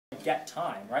get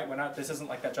time, right? We're not. This isn't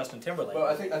like that Justin Timberlake. Well,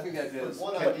 I think the idea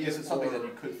is it something that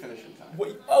you could finish in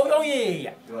time? Oh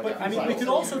yeah. But I mean, we could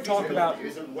also talk about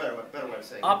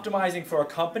optimizing for a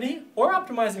company or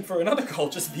optimizing for another goal,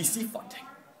 just VC funding.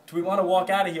 Do we want to walk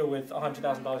out of here with $100,000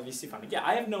 VC funding? Yeah,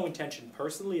 I have no intention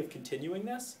personally of continuing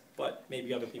this, but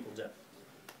maybe other people do.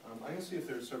 I can see if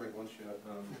they're serving lunch yet.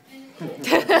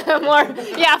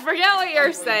 Yeah, forget what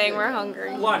you're saying. We're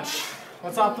hungry. Lunch.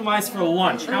 Let's optimize for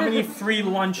lunch. How many free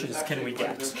lunches can we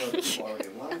get?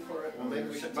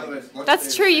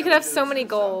 That's true. You could have so many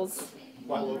goals.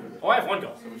 One. Oh, I have one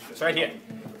goal. It's right here.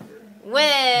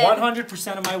 Win.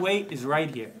 100% of my weight is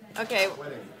right here. Okay.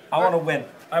 I want to win.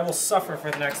 I will suffer for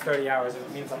the next 30 hours if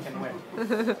it means I can win.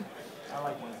 I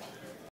like winning.